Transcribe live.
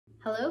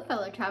Hello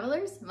fellow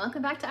travelers,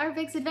 welcome back to our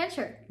Big's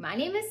Adventure. My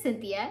name is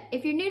Cynthia.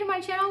 If you're new to my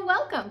channel,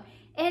 welcome.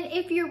 And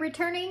if you're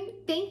returning,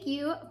 thank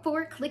you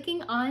for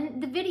clicking on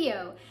the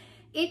video.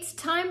 It's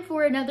time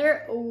for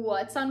another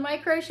What's on My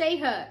Crochet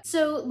Hook.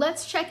 So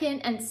let's check in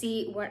and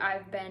see what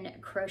I've been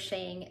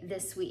crocheting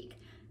this week.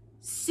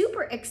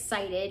 Super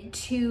excited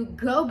to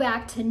go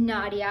back to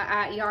Nadia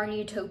at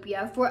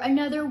Yarnutopia for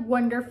another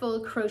wonderful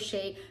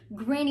crochet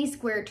granny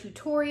square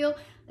tutorial.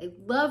 I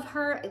love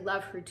her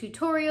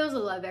tutorials, I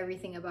love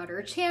everything about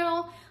her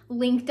channel.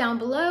 Link down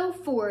below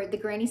for the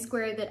granny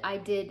square that I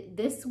did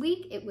this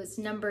week. It was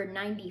number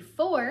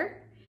 94.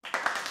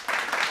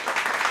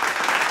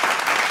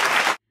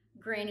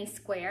 Granny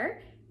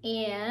square,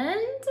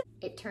 and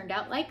it turned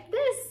out like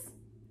this.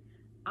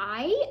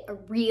 I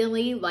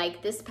really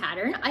like this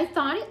pattern. I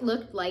thought it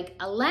looked like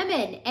a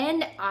lemon,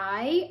 and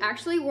I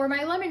actually wore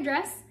my lemon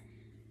dress.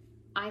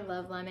 I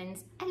love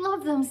lemons. I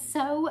love them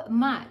so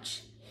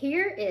much.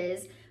 Here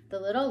is the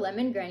little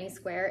lemon granny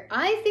square.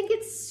 I think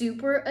it's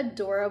super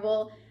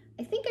adorable.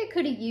 I think I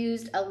could have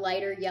used a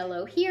lighter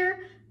yellow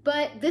here,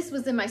 but this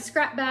was in my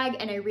scrap bag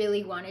and I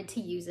really wanted to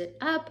use it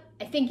up.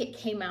 I think it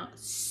came out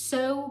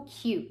so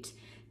cute.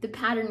 The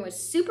pattern was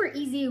super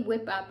easy to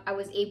whip up. I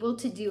was able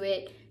to do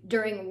it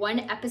during one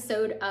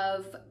episode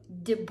of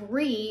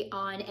Debris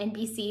on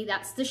NBC.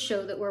 That's the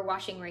show that we're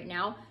watching right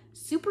now.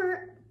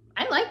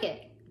 I like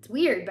it. It's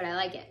weird, but I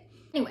like it.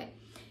 Anyway,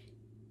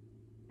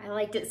 I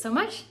liked it so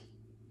much,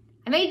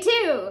 I made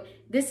two.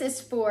 This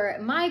is for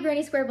my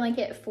granny square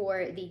blanket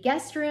for the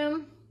guest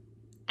room.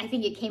 I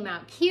think it came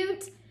out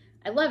cute.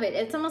 I love it.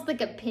 It's almost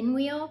like a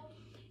pinwheel.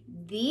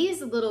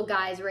 These little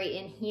guys right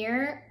in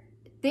here,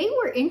 they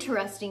were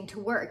interesting to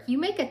work. You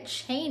make a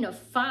chain of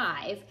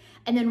 5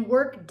 and then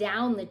work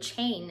down the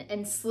chain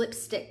and slip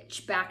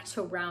stitch back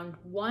to round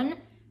 1.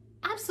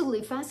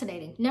 Absolutely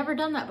fascinating. Never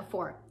done that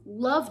before.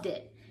 Loved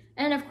it.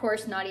 And of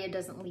course, Nadia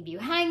doesn't leave you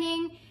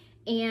hanging.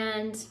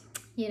 And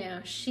you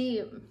know, she's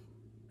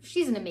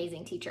an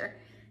amazing teacher.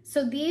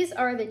 So these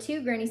are the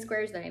 2 granny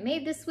squares that I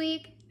made this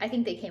week. I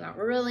think they came out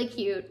really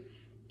cute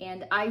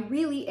and I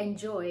really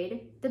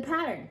enjoyed the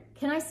pattern.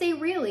 Can I say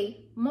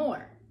really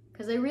more?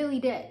 Because I really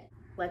did.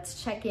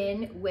 Let's check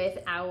in with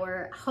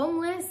our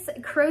homeless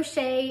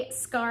crochet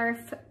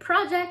scarf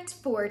project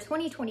for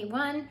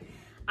 2021.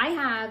 I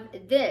have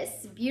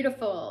this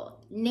beautiful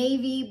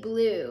navy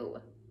blue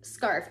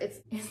scarf.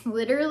 It's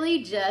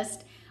literally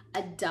just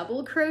a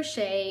double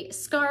crochet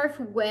scarf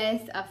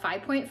with a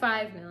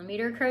 5.5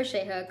 millimeter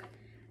crochet hook.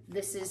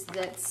 This is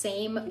the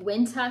same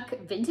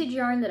Wintuck vintage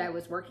yarn that I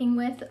was working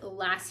with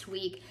last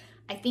week.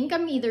 I think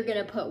I'm either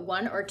gonna put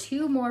 1 or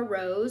 2 more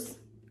rows.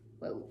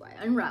 Whoa,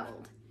 I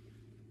unraveled.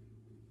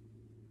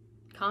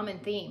 Common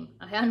theme,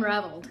 I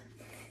unraveled.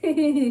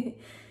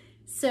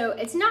 So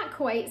it's not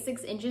quite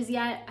 6 inches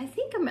yet. I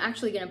think I'm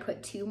actually gonna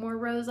put 2 more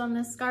rows on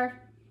this scarf.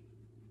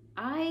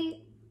 I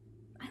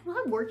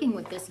love working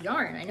with this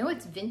yarn. I know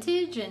it's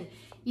vintage and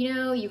you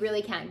know, you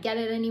really can't get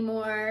it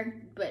anymore,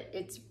 but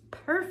it's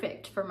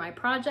perfect for my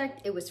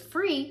project. It was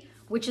free,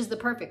 which is the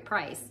perfect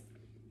price.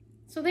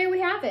 So there we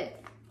have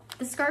it.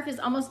 The scarf is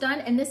almost done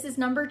and this is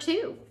number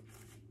 2.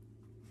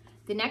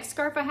 The next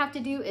scarf I have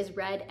to do is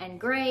red and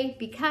gray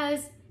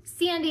because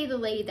Sandy, the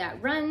lady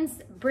that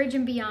runs Bridge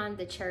and Beyond,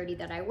 the charity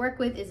that I work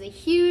with, is a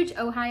huge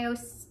Ohio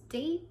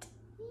State.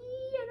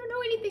 I don't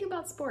know anything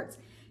about sports.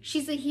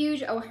 She's a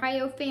huge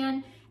Ohio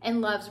fan and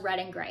loves red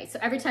and gray. So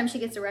every time she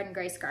gets a red and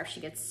gray scarf,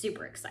 she gets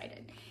super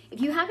excited. If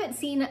you haven't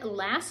seen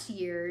last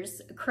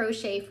year's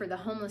crochet for the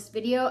homeless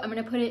video, I'm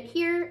gonna put it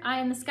here, eye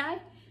in the sky.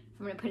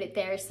 I'm gonna put it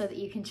there so that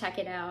you can check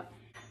it out.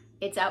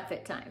 It's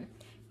outfit time.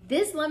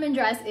 This lemon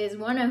dress is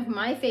one of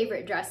my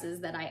favorite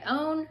dresses that I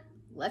own.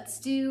 Let's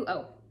do,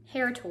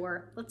 hair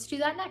tour. Let's do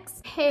that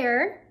next.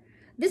 Hair.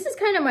 This is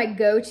kind of my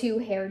go-to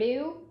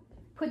hairdo.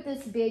 Put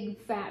this big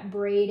fat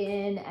braid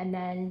in and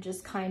then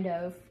just kind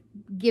of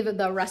give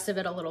the rest of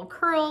it a little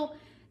curl.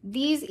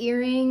 These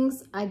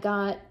earrings I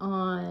got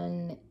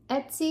on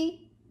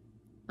Etsy.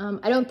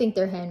 I don't think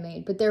they're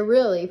handmade, but they're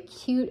really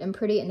cute and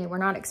pretty and they were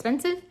not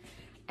expensive.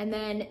 And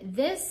then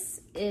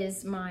this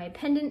is my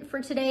pendant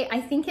for today. I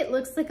think it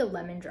looks like a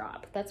lemon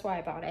drop. That's why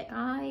I bought it.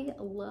 I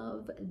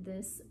love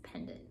this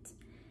pendant.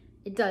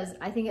 It does.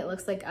 I think it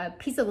looks like a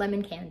piece of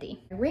lemon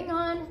candy. A ring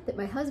on that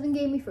my husband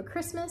gave me for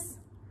Christmas.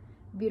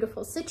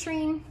 Beautiful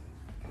citrine.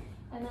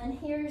 And then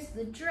here's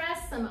the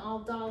dress. I'm all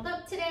dolled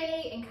up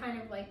today in kind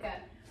of like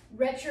a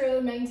retro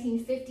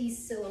 1950s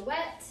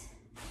silhouette.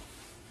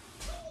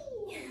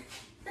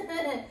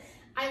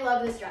 I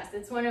love this dress.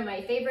 It's one of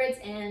my favorites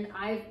and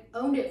I've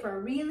owned it for a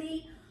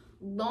really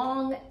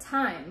long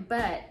time,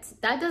 but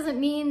that doesn't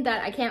mean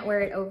that I can't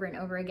wear it over and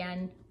over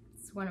again.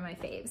 It's one of my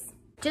faves.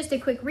 Just a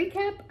quick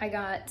recap. I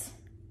got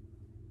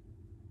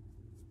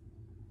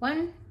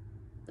 1.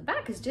 The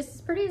back is just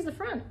as pretty as the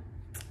front.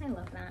 I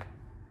love that.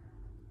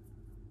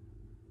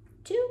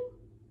 2,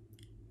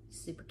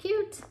 super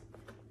cute.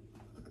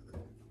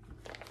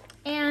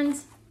 And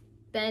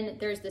then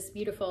there's this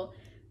beautiful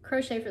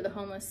crochet for the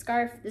homeless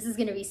scarf. This is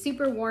gonna be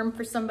super warm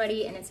for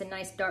somebody and it's a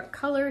nice dark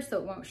color so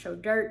it won't show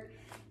dirt.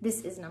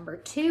 This is number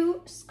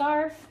 2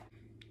 scarf.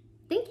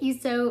 Thank you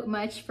so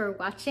much for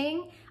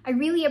watching. I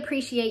really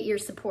appreciate your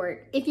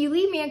support. If you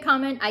leave me a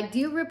comment, I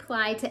do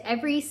reply to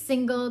every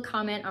single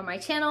comment on my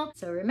channel.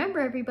 So remember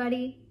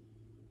everybody,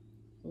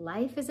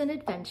 life is an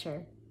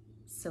adventure,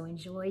 so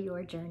enjoy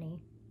your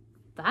journey.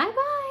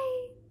 Bye-bye.